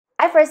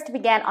I first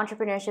began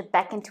entrepreneurship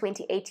back in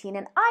 2018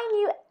 and I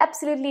knew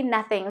absolutely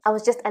nothing. I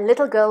was just a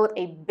little girl with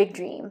a big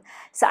dream.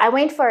 So I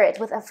went for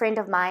it with a friend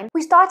of mine.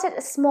 We started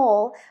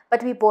small,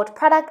 but we bought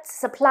products,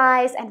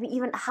 supplies, and we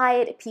even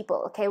hired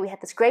people. Okay, we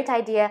had this great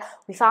idea.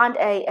 We found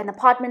an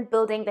apartment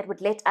building that would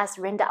let us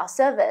render our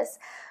service.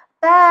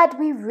 But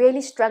we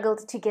really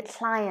struggled to get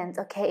clients,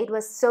 okay? It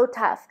was so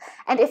tough.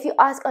 And if you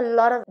ask a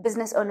lot of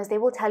business owners, they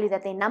will tell you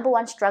that their number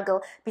one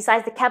struggle,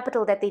 besides the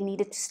capital that they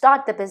needed to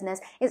start the business,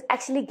 is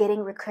actually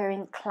getting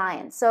recurring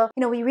clients. So,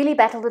 we really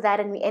battled with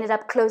that and we ended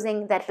up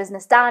closing that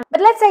business down.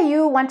 But let's say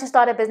you want to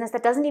start a business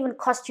that doesn't even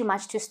cost you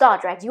much to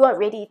start, right? You are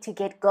ready to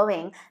get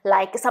going,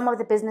 like some of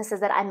the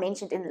businesses that I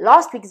mentioned in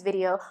last week's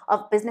video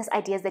of business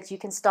ideas that you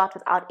can start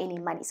without any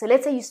money. So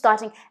let's say you're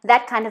starting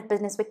that kind of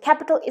business where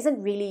capital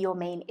isn't really your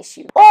main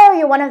issue. Or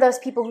you're one of those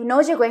people who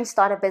knows you're going to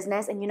start a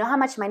business and you know how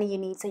much money you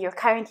need, so you're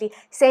currently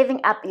saving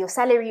up your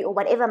salary or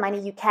whatever money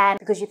you can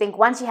because you think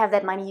once you have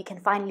that money you can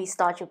finally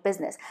start your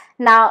business.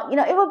 Now,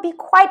 it would be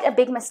quite a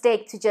big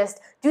mistake to just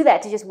do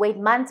that, to just wait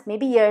months,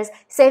 maybe years,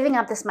 saving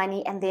up this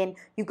money, and then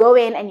you go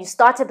in and you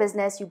start a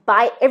business, you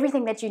buy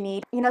everything that you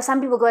need.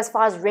 Some people go as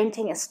far as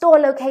renting a store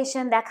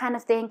location, that kind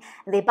of thing,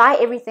 and they buy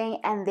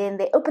everything and then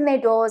they open their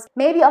doors.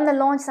 Maybe on the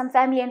launch some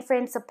family and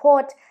friends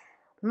support.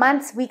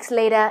 Months, weeks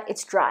later,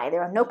 it's dry.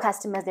 There are no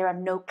customers, there are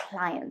no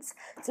clients.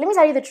 So let me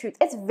tell you the truth.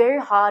 It's very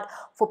hard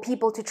for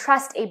people to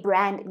trust a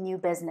brand new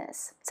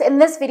business. So in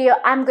this video,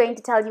 I'm going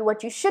to tell you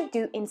what you should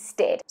do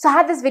instead. So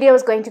how this video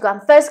is going to go,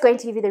 I'm first going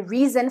to give you the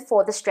reason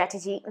for the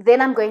strategy. Then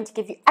I'm going to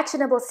give you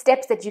actionable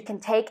steps that you can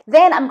take.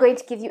 Then I'm going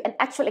to give you an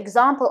actual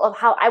example of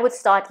how I would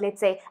start, let's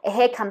say, a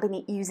hair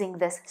company using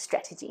this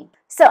strategy.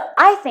 So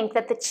I think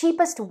that the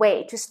cheapest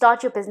way to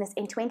start your business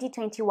in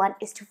 2021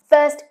 is to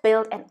first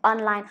build an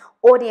online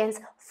audience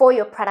for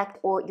your product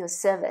or your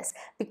service.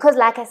 Because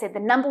like I said, the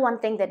number one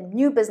thing that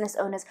new business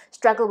owners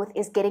struggle with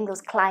is getting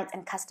those clients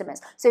and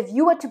customers. So if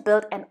you were to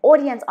build an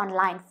audience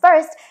online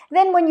first,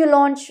 then when you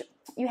launch,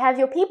 you have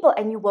your people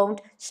and you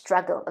won't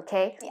struggle,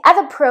 okay? The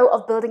other pro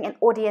of building an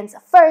audience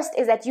first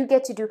is that you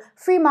get to do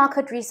free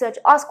market research,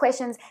 ask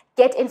questions,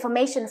 get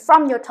information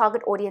from your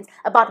target audience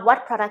about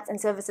what products and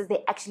services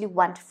they actually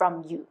want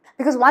from you.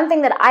 Because one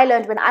thing that I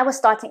learned when I was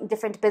starting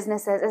different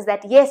businesses is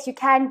that yes, you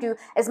can do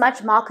as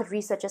much market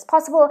research as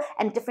possible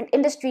and different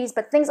industries,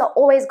 but things are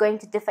always going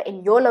to differ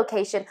in your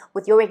location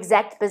with your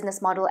exact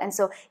business model. And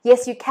so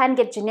yes, you can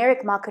get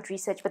generic market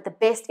research, but the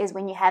best is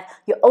when you have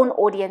your own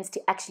audience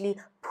to actually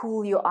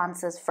pull your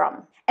answers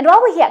from. And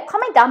while we're here,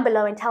 comment down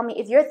below and tell me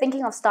if you're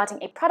thinking of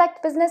starting a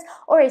product business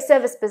or a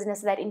service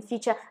business so that in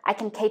future I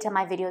can cater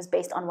my videos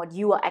based on what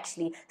you are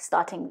actually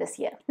starting this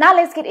year. Now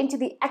let's get into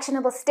the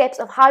actionable steps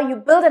of how you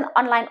build an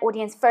online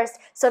audience first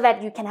so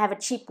that you can have a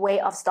cheap way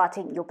of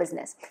starting your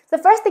business. The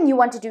first thing you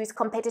want to do is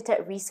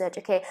competitor research,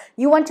 okay?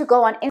 You want to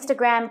go on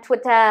Instagram,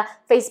 Twitter,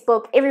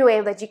 Facebook,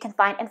 everywhere that you can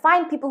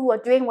find people who are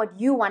doing what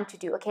you want to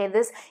do, okay?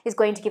 This is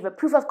going to give a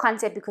proof of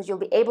concept because you'll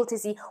be able to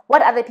see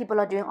what other people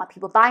are doing. Are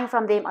people buying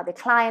from them? Are they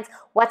clients?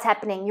 What's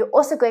happening? You're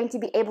also going to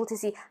be able to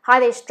see how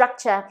they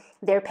structure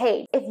their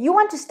page. If you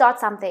want to start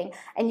something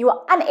and you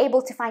are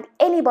unable to find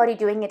anybody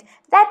doing it,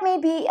 that may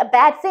be a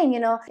bad thing,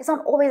 It's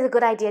not always a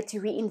good idea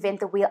to reinvent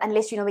the wheel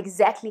unless you know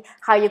exactly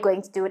how you're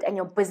going to do it and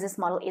your business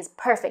model is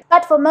perfect.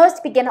 But for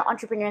most beginner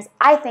entrepreneurs,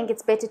 I think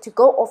it's better to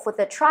go off with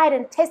a tried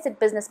and tested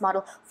business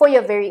model for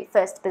your very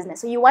first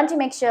business. So you want to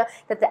make sure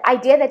that the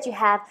idea that you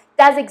have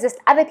does exist.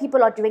 Other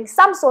people are doing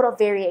some sort of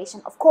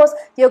variation. Of course,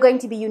 you're going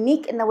to be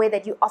unique in the way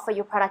that you offer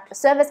your product or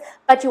service,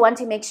 but you want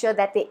to make sure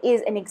that there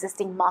is an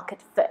existing market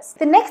first.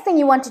 The next thing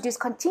you want to do is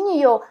continue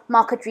your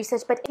market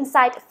research, but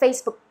inside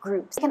Facebook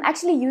groups. You can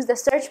actually use the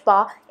search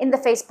bar in the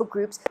Facebook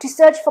groups to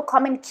search for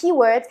common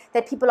keywords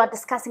that people are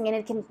discussing, and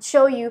it can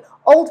show you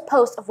old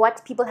posts of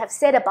what people have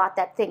said about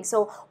that thing.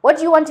 So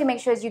what you want to make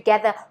sure is you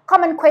gather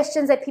common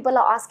questions that people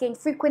are asking,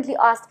 frequently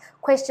asked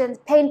questions,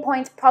 pain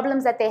points,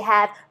 problems that they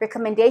have,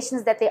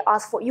 recommendations that they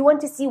ask for. You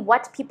want to see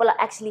what people are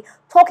actually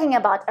talking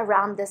about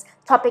around this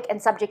topic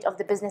and subject of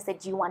the business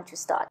that you want to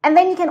start. And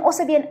then you can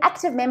also be an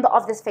active member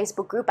of this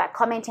Facebook group by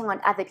commenting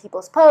on other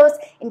people's posts,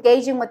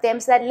 engaging with them,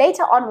 so that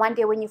later on one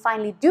day when you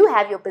finally do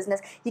have your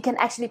business, you can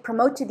actually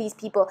promote to these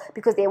people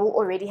because they will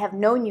already have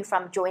known you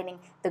from joining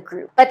the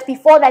group. But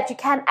before that, you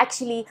can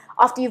actually,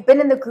 after you've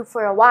been in the group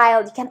for a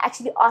while, you can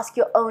actually ask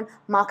your own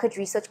market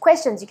research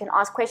questions. You can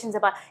ask questions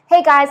about,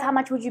 hey guys, how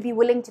much would you be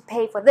willing to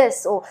pay for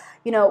this? Or,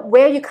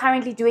 where are you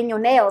currently doing your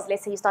nails?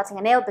 Let's say you're starting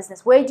a nail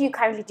business. Where do you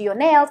currently do your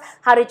nails?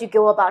 How did you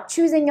go about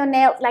choosing your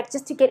nails? Like,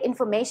 just to get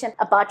information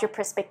about your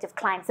prospective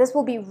clients. This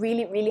will be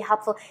really, really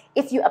helpful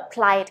if you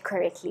apply it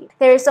correctly.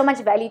 There is so much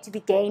value to be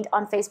gained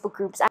on Facebook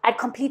groups. I'd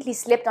completely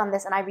slipped on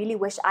this and I really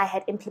wish I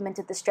had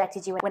implemented the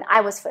strategy when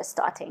I was first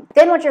starting.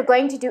 Then what you're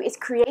going to do is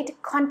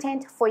create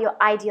content for your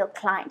ideal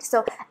client.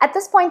 So at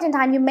this point in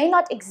time, you may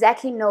not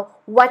exactly know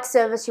what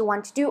service you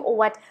want to do or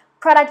what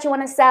product you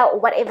want to sell or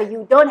whatever.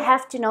 You don't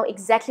have to know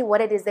exactly what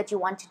it is that you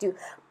want to do.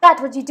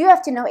 But what you do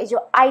have to know is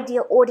your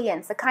ideal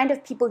audience, the kind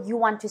of people you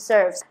want to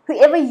serve,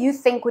 whoever you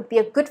think would be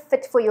a good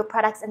fit for your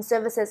products and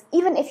services,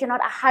 even if you're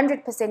not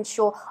 100%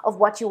 sure of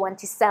what you want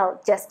to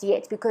sell just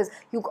yet, because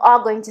you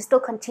are going to still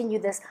continue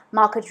this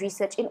market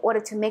research in order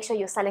to make sure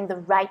you're selling the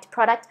right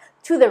product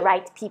to the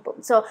right people.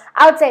 So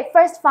I would say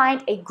first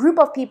find a group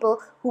of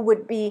people who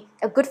would be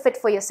a good fit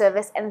for your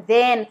service, and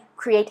then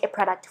create a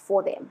product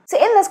for them. So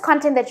in this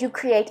content that you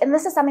create, and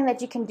this is something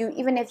that you can do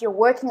even if you're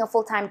working a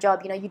full-time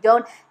job, you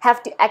don't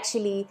have to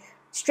actually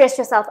stress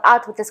yourself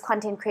out with this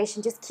content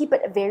creation. Just keep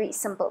it very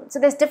simple. So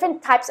there's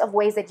different types of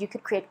ways that you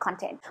could create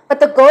content.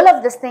 But the goal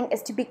of this thing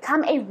is to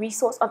become a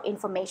resource of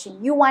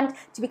information. You want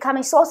to become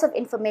a source of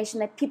information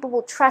that people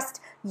will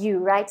trust you,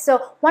 right?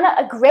 So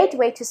a great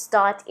way to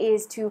start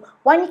is to,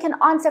 one, you can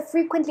answer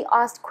frequently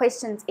asked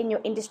questions in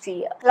your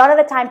industry. A lot of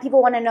the time people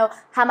want to know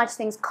how much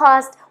things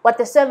cost, what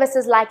the service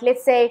is like.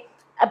 Let's say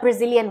a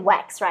Brazilian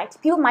wax, right?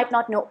 People might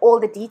not know all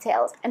the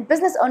details, and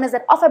business owners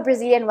that offer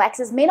Brazilian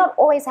waxes may not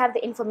always have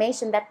the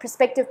information that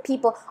prospective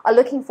people are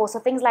looking for. So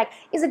things like,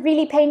 is it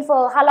really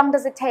painful? How long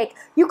does it take?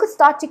 You could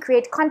start to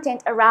create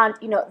content around,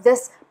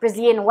 this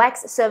Brazilian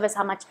wax service,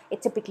 how much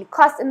it typically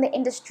costs in the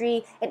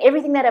industry, and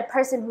everything that a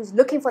person who's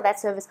looking for that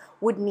service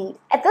would need.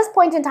 At this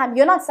point in time,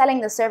 you're not selling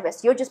the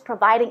service, you're just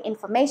providing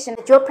information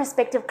that your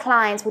prospective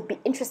clients would be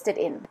interested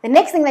in. The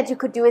next thing that you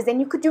could do is then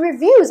you could do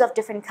reviews of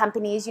different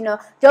companies.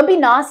 Don't be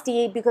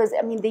nasty, because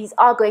these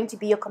are going to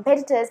be your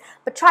competitors,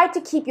 but try to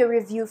keep your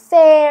review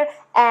fair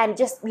and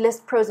just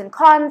list pros and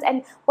cons.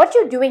 And what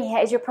you're doing here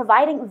is you're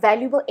providing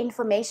valuable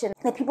information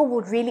that people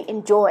would really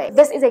enjoy.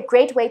 This is a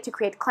great way to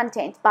create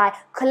content by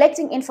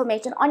collecting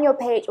information on your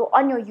page or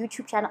on your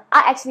YouTube channel.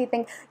 I actually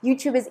think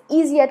YouTube is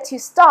easier to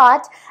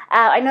start.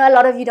 I know a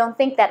lot of you don't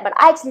think that, but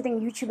I actually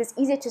think YouTube is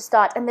easier to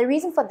start. And the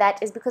reason for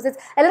that is because it's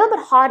a little bit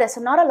harder,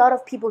 so not a lot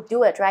of people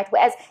do it, right?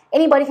 Whereas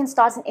anybody can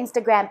start an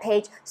Instagram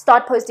page,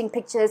 start posting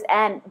pictures,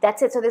 and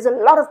that's it. So there's a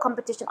lot of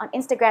competition on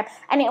Instagram,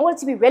 and in order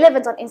to be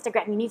relevant on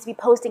Instagram, you need to be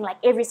posting like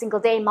every single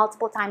day,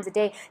 multiple times a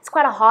day. It's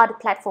quite a hard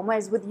platform.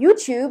 Whereas with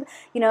YouTube,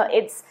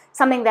 it's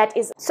something that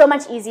is so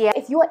much easier.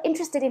 If you are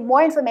interested in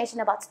more information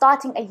about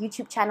starting a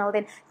YouTube channel,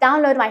 then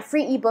download my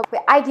free ebook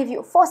where I give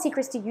you 4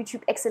 secrets to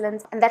YouTube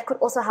excellence, and that could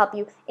also help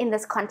you in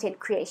this content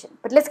creation.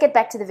 But let's get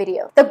back to the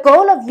video. The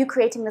goal of you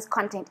creating this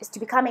content is to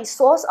become a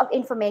source of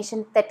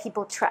information that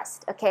people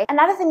trust, okay?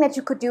 Another thing that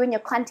you could do in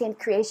your content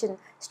creation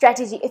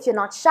strategy, if you're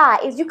not shy,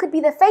 is you could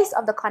be the face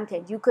of the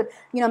content. You could,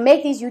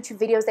 make these YouTube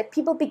videos that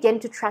people begin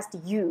to trust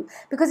you.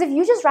 Because if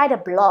you just write a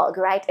blog,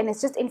 right, and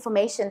it's just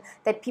information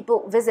that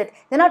people visit,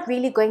 they're not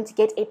really going to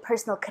get a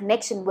personal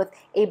connection with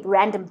a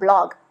random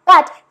blog.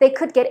 But they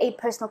could get a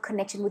personal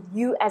connection with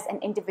you as an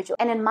individual.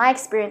 And in my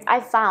experience,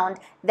 I've found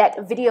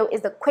that video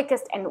is the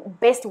quickest and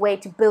best way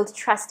to build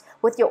trust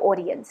with your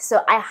audience.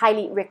 So I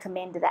highly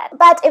recommend that.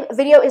 But if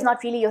video is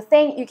not really your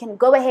thing, you can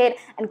go ahead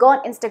and go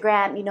on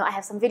Instagram. I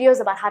have some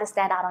videos about how to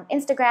stand out on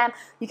Instagram.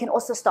 You can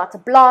also start a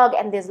blog,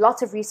 and there's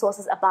lots of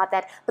resources about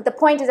that. But the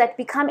point is that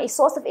become a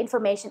source of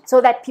information so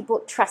that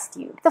people trust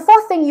you. The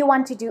fourth thing you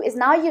want to do is,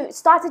 now you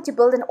started to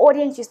build an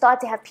audience, you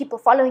start to have people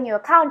following your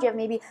account, you have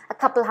maybe a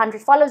couple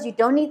hundred followers, you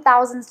don't need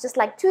thousands, just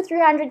like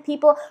 200-300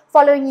 people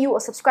following you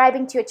or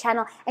subscribing to your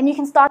channel, and you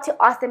can start to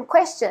ask them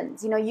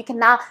questions. You can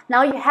now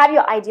you have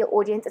your ideal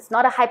audience. It's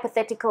not a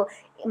hypothetical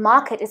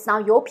market, it's now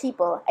your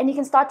people, and you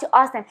can start to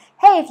ask them,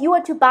 hey, if you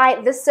were to buy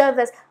this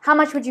service, how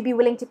much would you be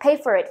willing to pay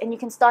for it? And you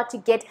can start to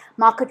get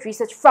market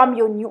research from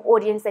your new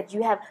audience that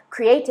you have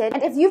created.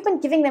 And if you've been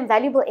giving them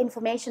valuable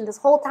information this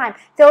whole time,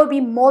 they will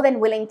be more than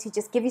willing to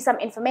just give you some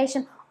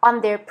information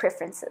on their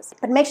preferences.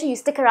 But make sure you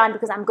stick around,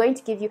 because I'm going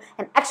to give you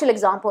an actual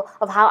example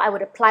of how I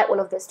would apply all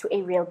of this to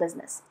a real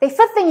business. The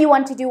fifth thing you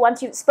want to do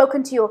once you've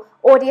spoken to your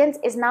audience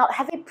is now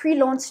have a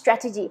pre-launch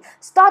strategy.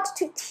 Start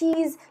to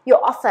tease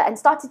your offer and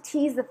start to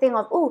tease the thing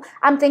of, oh,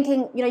 I'm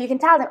thinking, you can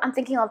tell them, I'm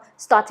thinking of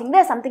starting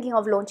this, I'm thinking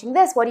of launching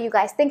this, what do you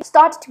guys think?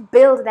 Start to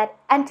build that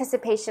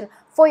anticipation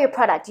for your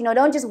product.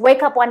 Don't just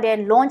wake up one day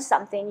and launch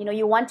something.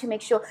 You want to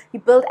make sure you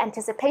build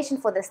anticipation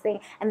for this thing,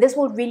 and this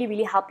will really,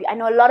 really help you. I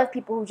know a lot of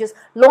people who just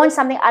launch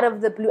something out of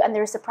the blue and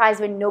they're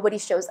surprised when nobody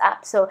shows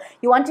up. So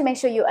you want to make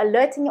sure you're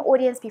alerting your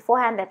audience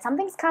beforehand that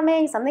something's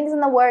coming, something's in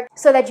the works,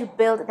 so that you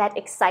build that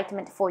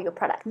excitement for your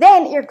product.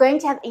 Then you're going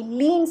to have a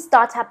lean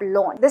startup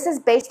launch. This is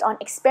based on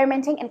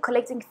experimenting and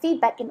collecting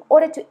feedback in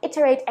order to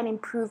iterate and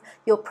improve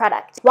your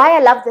product. Why I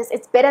love this,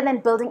 it's better than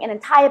building an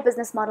entire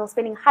business model,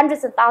 spending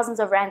hundreds and thousands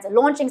of rands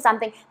launching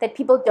something that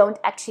people don't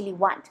actually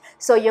want.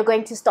 So you're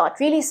going to start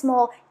really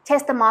small,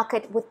 test the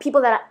market with people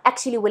that are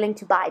actually willing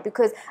to buy,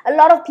 because a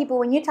lot of people,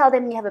 when you tell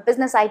them you have a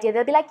business idea,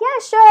 they'll be like,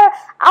 yeah, sure,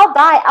 I'll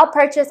buy, I'll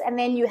purchase, and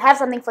then you have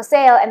something for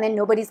sale and then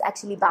nobody's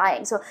actually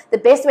buying. So the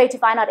best way to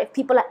find out if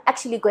people are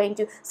actually going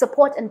to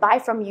support and buy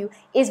from you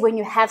is when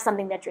you have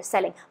something that you're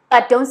selling.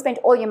 But don't spend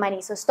all your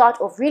money. So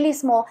start off really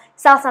small,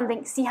 sell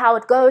something, see how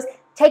it goes,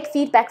 take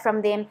feedback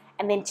from them,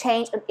 and then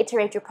change and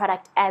iterate your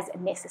product as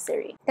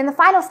necessary. Then the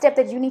final step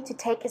that you need to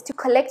take is to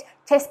collect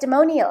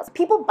testimonials.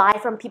 People buy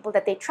from people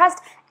that they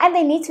trust, and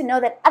they need to know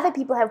that other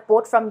people have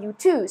bought from you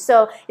too.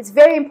 So it's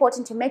very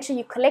important to make sure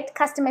you collect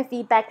customer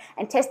feedback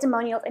and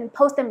testimonials and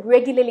post them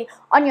regularly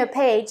on your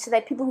page so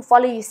that people who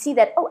follow you see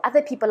that, oh,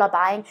 other people are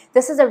buying.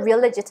 This is a real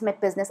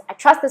legitimate business. I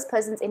trust this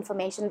person's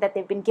information that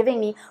they've been giving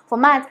me for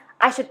months.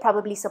 I should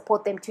probably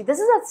support them too. This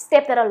is a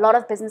step that a lot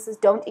of businesses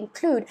don't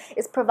include,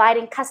 is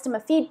providing customer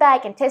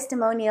feedback and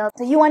testimonials.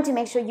 So you want to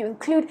make sure you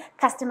include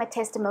customer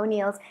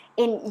testimonials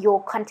in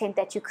your content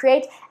that you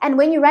create. And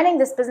when you're running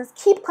this business,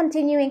 keep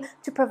continuing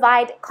to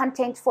provide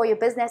content for your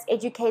business,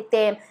 educate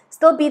them,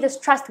 still be this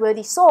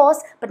trustworthy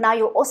source, but now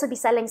you'll also be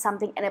selling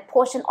something, and a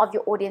portion of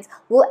your audience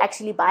will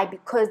actually buy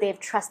because they've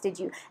trusted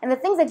you. And the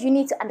things that you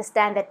need to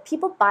understand, that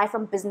people buy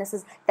from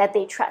businesses that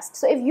they trust.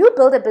 So if you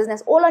build a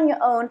business all on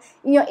your own,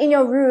 in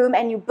your room,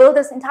 and you build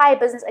this entire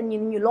business and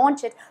you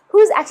launch it,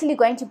 who's actually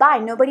going to buy?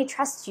 Nobody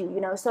trusts you,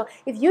 So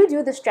if you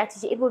do the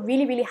strategy, it will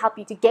really, really help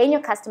you to gain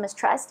your customers'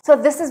 trust. So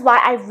this is why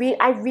I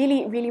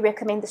really, really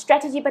recommend the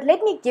strategy. But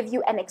let me give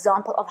you an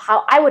example of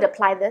how I would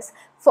apply this.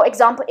 For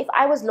example, if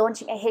I was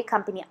launching a hair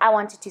company, I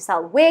wanted to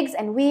sell wigs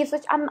and weaves,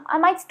 which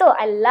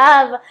I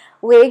love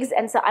wigs,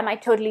 and so I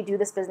might totally do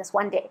this business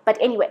one day. But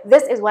anyway,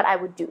 this is what I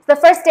would do. The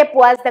first step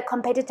was the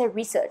competitor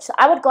research. So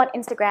I would go on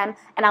Instagram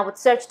and I would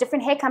search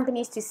different hair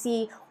companies to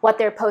see what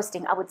they're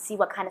posting. I would see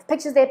what kind of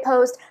pictures they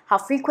post, how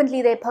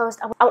frequently they post.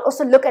 I would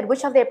also look at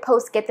which of their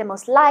posts get the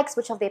most likes,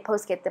 which of their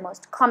posts get the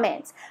most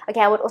comments. Okay,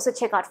 I would also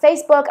check out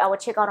Facebook. I would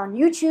check out on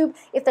YouTube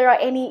if there are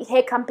any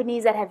hair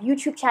companies that have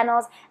YouTube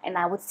channels, and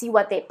I would see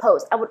what they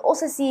post. I would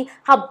also see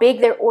how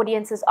big their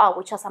audiences are,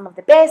 which are some of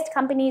the best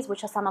companies,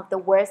 which are some of the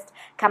worst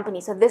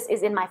companies. So this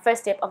is in my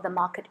first step of the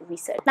market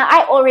research. Now,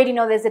 I already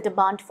know there's a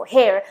demand for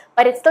hair,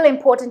 but it's still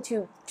important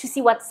to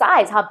see what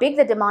size, how big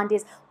the demand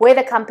is, where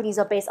the companies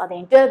are based. Are they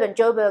in Durban,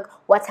 Joburg?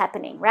 What's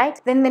happening,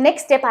 right? Then the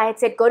next step, I had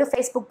said go to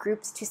Facebook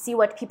groups to see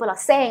what people are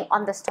saying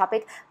on this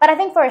topic. But I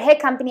think for a hair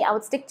company, I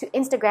would stick to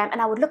Instagram,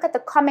 and I would look at the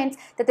comments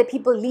that the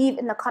people leave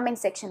in the comment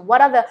section.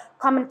 What are the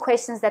common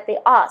questions that they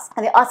ask?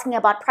 Are they asking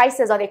about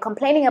prices? Are they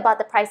complaining about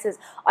the prices?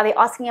 Are they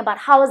asking about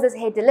how is this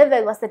hair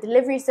delivered? What's the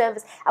delivery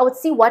service? I would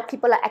see what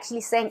people are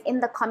actually saying in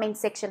the comment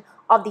section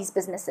of these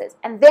businesses.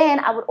 And then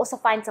I would also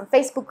find some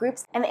Facebook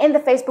groups, and in the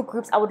Facebook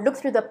groups I would look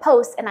through the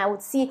posts and I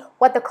would see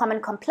what the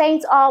common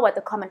complaints are, what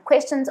the common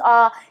questions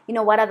are,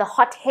 what are the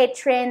hot hair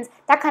trends,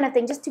 that kind of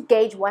thing, just to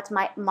gauge what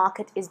my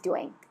market is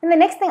doing. And the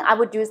next thing I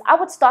would do is I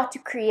would start to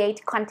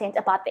create content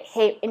about the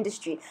hair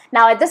industry.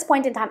 Now at this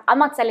point in time, I'm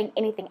not selling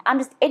anything. I'm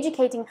just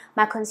educating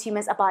my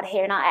consumers about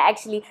hair. Now I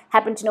actually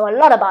happen to know a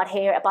lot about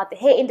hair, about the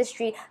hair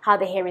industry, how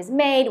the hair is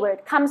made, where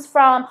it comes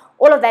from,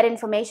 all of that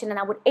information, and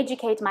I would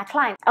educate my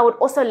clients. I would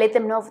also let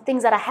them know of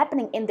things that are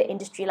happening in the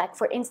industry. Like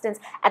for instance,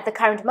 at the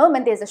current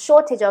moment, there's a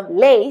shortage of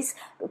lace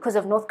because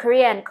of North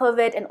Korea and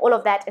COVID and all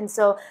of that. And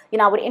so,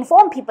 I would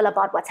inform people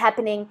about what's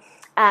happening.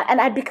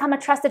 And I'd become a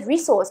trusted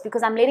resource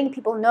because I'm letting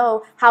people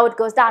know how it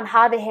goes down,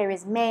 how the hair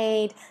is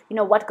made,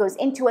 what goes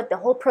into it, the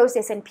whole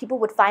process, and people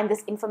would find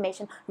this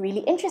information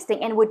really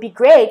interesting and would be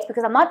great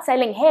because I'm not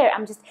selling hair,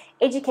 I'm just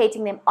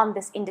educating them on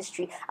this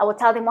industry. I would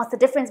tell them what's the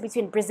difference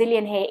between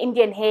Brazilian hair,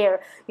 Indian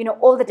hair,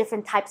 all the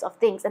different types of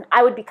things, and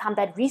I would become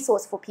that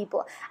resource for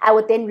people. I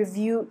would then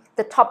review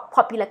the top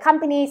popular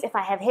companies if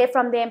I have hair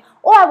from them,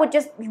 or I would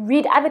just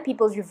read other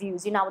people's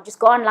reviews. I would just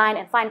go online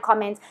and find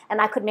comments,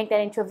 and I could make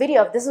that into a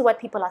video of this is what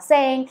people are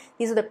saying.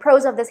 These are the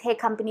pros of this hair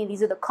company.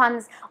 These are the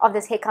cons of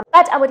this hair company.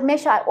 But I would make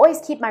sure I always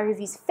keep my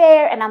reviews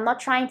fair, and I'm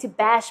not trying to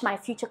bash my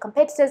future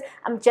competitors.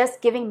 I'm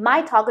just giving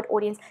my target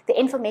audience the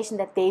information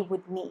that they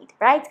would need,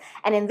 right?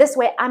 And in this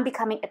way, I'm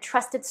becoming a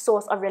trusted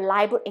source of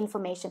reliable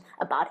information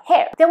about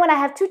hair. Then when I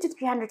have 200 to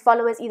 300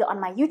 followers, either on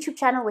my YouTube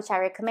channel, which I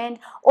recommend,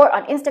 or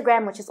on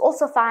Instagram, which is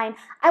also fine,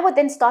 I would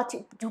then start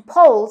to do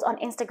polls on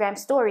Instagram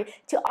story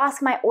to ask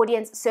my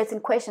audience certain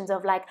questions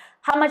of like,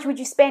 how much would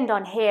you spend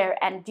on hair?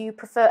 And do you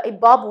prefer a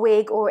bob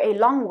wig or a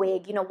long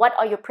wig? What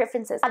are your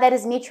preferences? That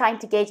is me trying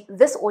to gauge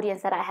this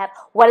audience that I have.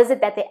 What is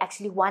it that they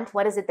actually want?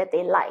 What is it that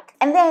they like?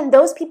 And then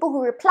those people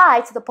who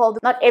reply to the poll,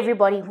 not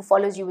everybody who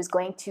follows you is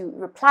going to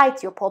reply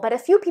to your poll, but a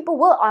few people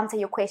will answer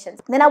your questions.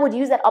 Then I would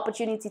use that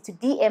opportunity to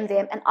DM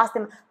them and ask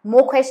them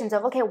more questions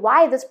of, okay,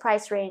 why this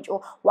price range?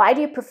 Or why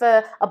do you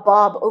prefer a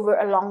bob over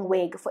a long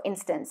wig, for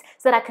instance,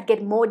 so that I could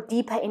get more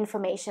deeper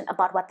information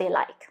about what they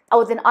like. I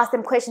would then ask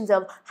them questions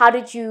of, how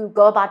did you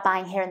go about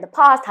buying hair in the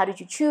past? How did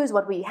you choose?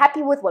 What were you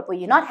happy with? What were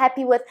you not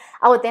happy with?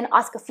 I would then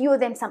ask a few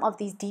of them some of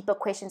these deeper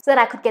questions so that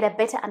I could get a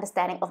better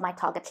understanding of my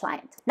target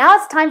client. Now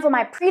it's time for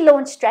my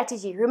pre-launch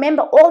strategy.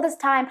 Remember, all this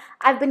time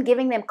I've been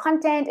giving them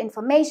content,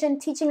 information,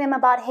 teaching them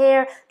about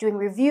hair, doing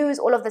reviews,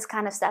 all of this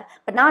kind of stuff.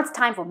 But now it's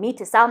time for me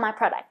to sell my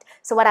product.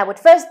 So what I would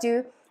first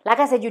do Like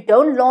I said, you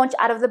don't launch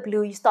out of the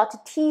blue. You start to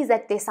tease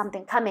that there's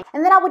something coming.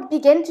 And then I would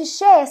begin to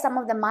share some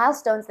of the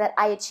milestones that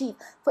I achieved.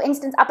 For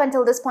instance, up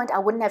until this point, I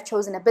wouldn't have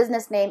chosen a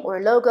business name or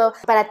a logo.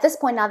 But at this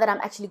point, now that I'm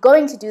actually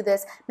going to do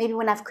this, maybe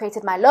when I've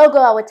created my logo,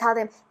 I would tell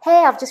them,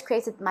 hey, I've just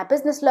created my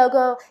business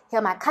logo. Here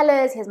are my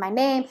colors. Here's my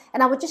name.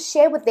 And I would just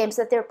share with them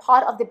so that they're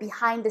part of the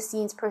behind the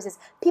scenes process.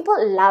 People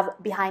love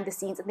behind the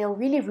scenes, and they'll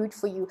really root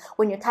for you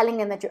when you're telling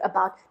them that you're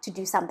about to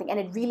do something. And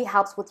it really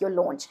helps with your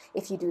launch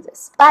if you do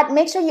this. But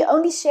make sure you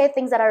only share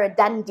things that are a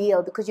done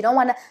deal, because you don't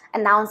want to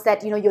announce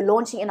that you're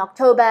launching in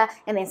October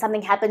and then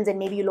something happens and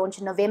maybe you launch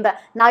in November.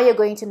 Now you're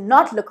going to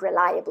not look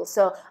reliable.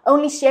 So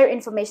only share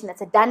information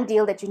that's a done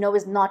deal that you know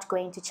is not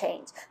going to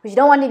change, because you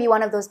don't want to be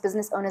one of those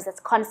business owners that's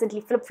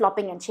constantly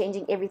flip-flopping and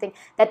changing everything.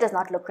 That does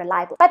not look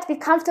reliable. But be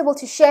comfortable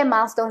to share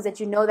milestones that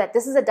you know that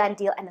this is a done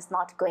deal and it's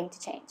not going to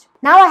change.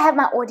 Now I have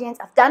my audience,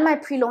 I've done my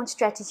pre-launch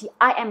strategy,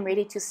 I am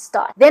ready to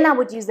start. Then I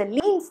would use the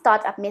lean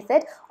startup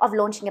method of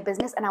launching a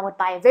business, and I would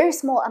buy a very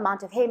small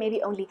amount of hair,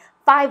 maybe only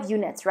 5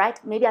 units, right?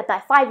 Maybe I'd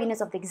buy 5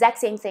 units of the exact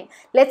same thing.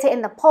 Let's say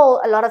in the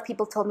poll, a lot of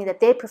people told me that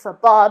they prefer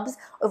bobs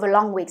over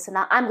long wigs. So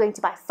now I'm going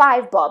to buy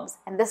 5 bobs,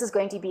 and this is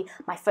going to be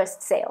my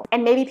first sale.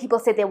 And maybe people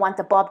said they want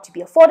the bob to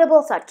be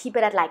affordable, so I'd keep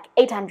it at like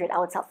 800. I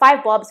would sell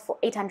 5 bobs for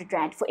 800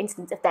 Rand, for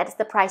instance, if that is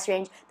the price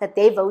range that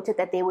they voted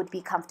that they would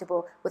be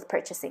comfortable with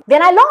purchasing.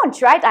 Then I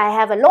launch, right? I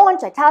have a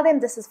launch, I tell them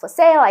this is for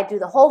sale, I do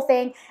the whole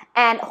thing,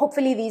 and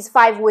hopefully these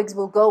 5 wigs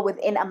will go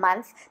within a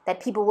month that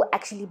people will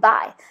actually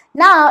buy.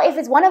 Now, if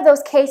it's one of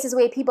those cases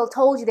where people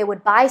told you they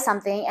would buy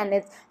something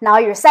and now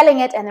you're selling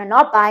it and they're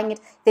not buying it,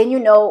 then you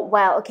know,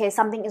 well, okay,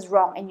 something is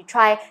wrong. And you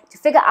try to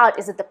figure out,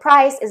 is it the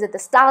price? Is it the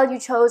style you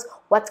chose?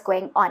 What's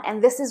going on?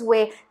 And this is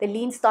where the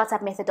lean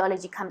startup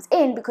methodology comes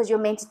in, because you're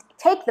meant to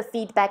take the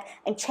feedback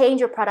and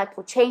change your product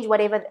or change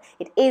whatever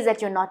it is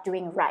that you're not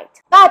doing right.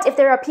 But if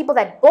there are people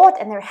that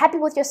bought and they're happy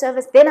with your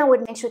service, then I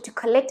would make sure to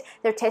collect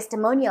their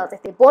testimonials.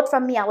 If they bought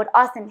from me, I would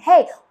ask them,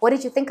 hey, what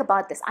did you think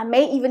about this? I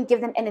may even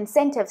give them an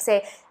incentive,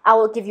 say, I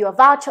will give you a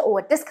voucher or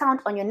a discount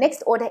on your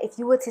next order if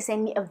you were to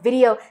send me a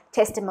video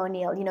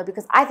testimonial,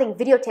 because I think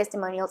video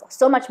testimonials are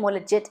so much more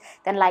legit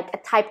than like a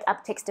typed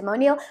up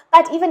testimonial.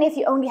 But even if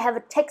you only have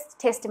a text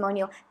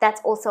testimonial, that's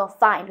also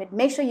fine. But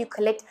make sure you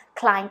collect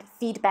client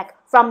feedback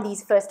from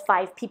these first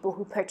 5 people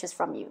who purchase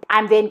from you.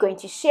 I'm then going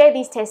to share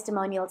these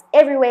testimonials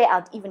everywhere.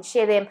 I'll even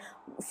share them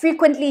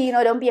frequently.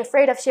 Don't be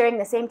afraid of sharing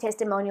the same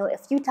testimonial a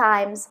few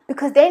times,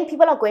 because then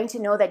people are going to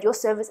know that your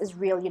service is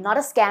real. You're not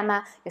a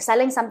scammer. You're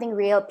selling something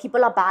real.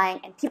 People are buying,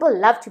 and people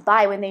love to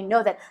buy when they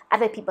know that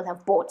other people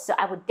have bought. So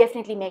I would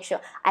definitely make sure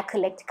I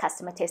collect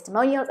customer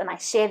testimonials and I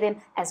share them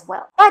as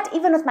well. But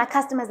even with my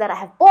customers that I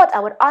have bought, I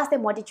would ask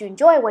them, what did you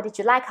enjoy? What did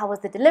you like? How was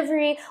the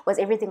delivery? Was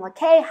everything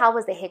okay? How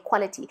was the hair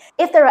quality?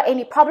 If there are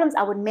any problems,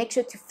 I would make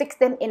sure to fix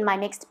them in my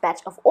next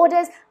batch of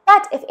orders.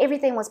 But if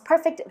everything was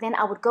perfect, then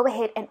I would go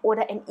ahead and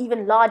order an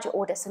even larger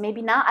order. So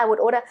maybe now I would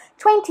order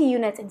 20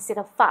 units instead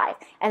of 5.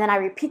 And then I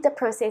repeat the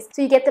process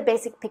so you get the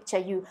basic picture.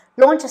 You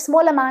launch a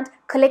small amount,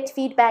 collect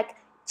feedback,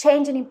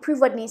 change and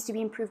improve what needs to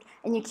be improved,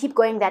 and you keep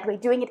going that way,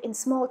 doing it in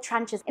small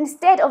tranches,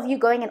 instead of you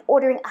going and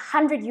ordering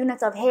 100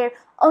 units of hair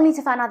only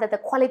to find out that the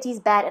quality is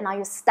bad and now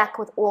you're stuck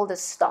with all the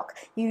stock.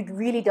 You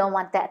really don't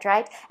want that,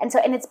 right? And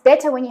it's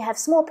better when you have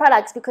small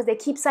products, because they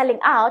keep selling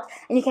out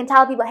and you can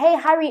tell people, hey,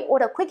 hurry,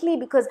 order quickly,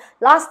 because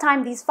last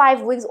time these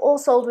 5 wigs all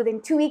sold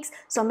within 2 weeks,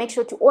 so make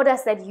sure to order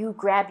so that you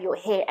grab your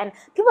hair. And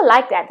people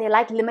like that. They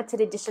like limited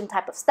edition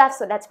type of stuff,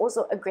 so that's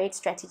also a great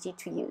strategy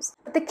to use.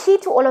 But the key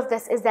to all of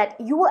this is that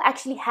you will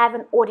actually have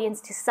an audience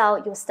to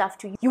sell your stuff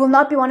to. You will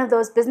not be one of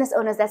those business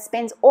owners that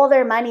spends all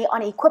their money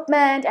on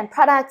equipment and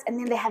products and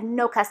then they have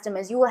no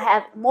customers. You will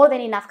have more than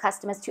enough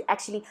customers to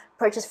actually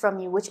purchase from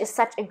you, which is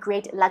such a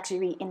great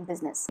luxury in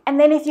business. And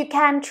then if you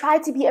can, try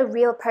to be a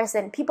real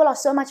person. People are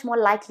so much more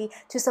likely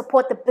to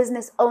support the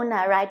business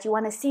owner, right? You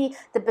want to see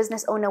the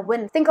business owner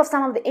win. Think of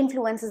some of the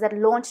influencers that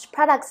launched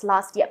products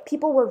last year.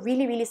 People were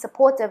really, really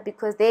supportive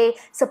because they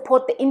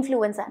support the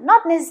influencer.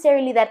 Not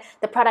necessarily that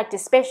the product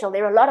is special.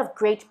 There are a lot of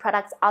great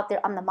products out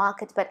there on the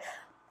market, but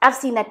I've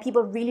seen that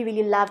people really,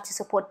 really love to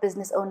support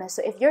business owners.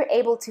 So if you're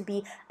able to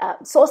be a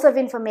source of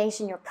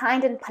information, you're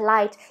kind and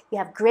polite, you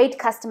have great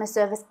customer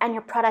service, and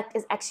your product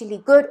is actually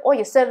good, or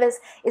your service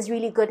is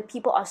really good,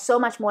 people are so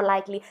much more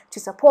likely to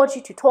support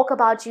you, to talk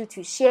about you,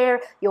 to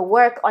share your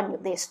work on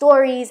their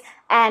stories,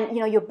 and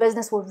your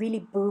business will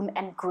really boom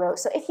and grow.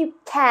 So if you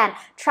can,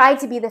 try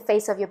to be the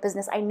face of your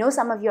business. I know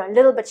some of you are a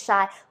little bit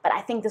shy, but I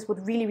think this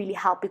would really, really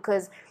help,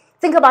 because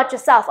think about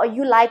yourself. Are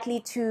you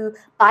likely to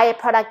buy a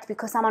product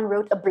because someone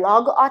wrote a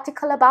blog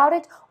article about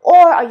it?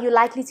 Or are you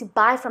likely to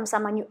buy from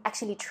someone you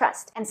actually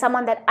trust and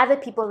someone that other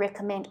people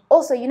recommend?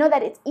 Also, you know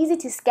that it's easy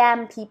to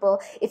scam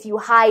people if you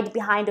hide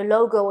behind a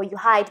logo or you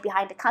hide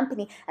behind a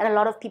company, and a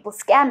lot of people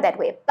scam that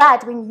way.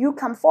 But when you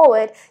come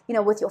forward,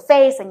 with your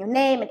face and your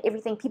name and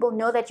everything, people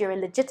know that you're a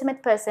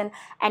legitimate person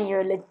and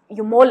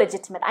you're more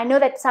legitimate. I know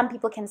that some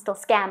people can still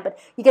scam, but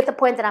you get the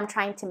point that I'm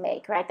trying to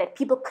make, right? That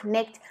people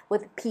connect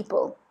with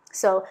people.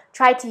 So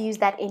try to use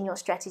that in your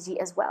strategy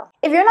as well.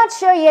 If you're not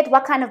sure yet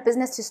what kind of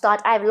business to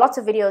start, I have lots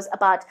of videos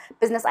about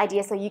business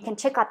ideas, so you can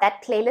check out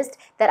that playlist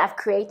that I've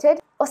created.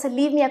 Also,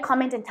 leave me a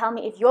comment and tell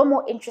me if you're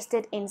more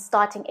interested in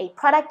starting a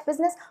product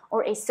business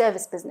or a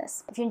service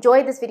business. If you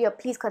enjoyed this video,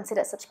 please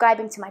consider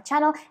subscribing to my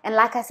channel. And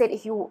like I said,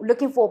 if you're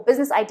looking for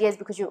business ideas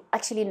because you're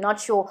actually not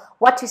sure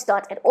what to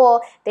start at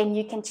all, then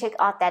you can check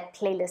out that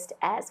playlist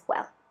as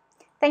well.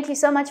 Thank you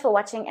so much for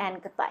watching,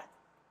 and goodbye.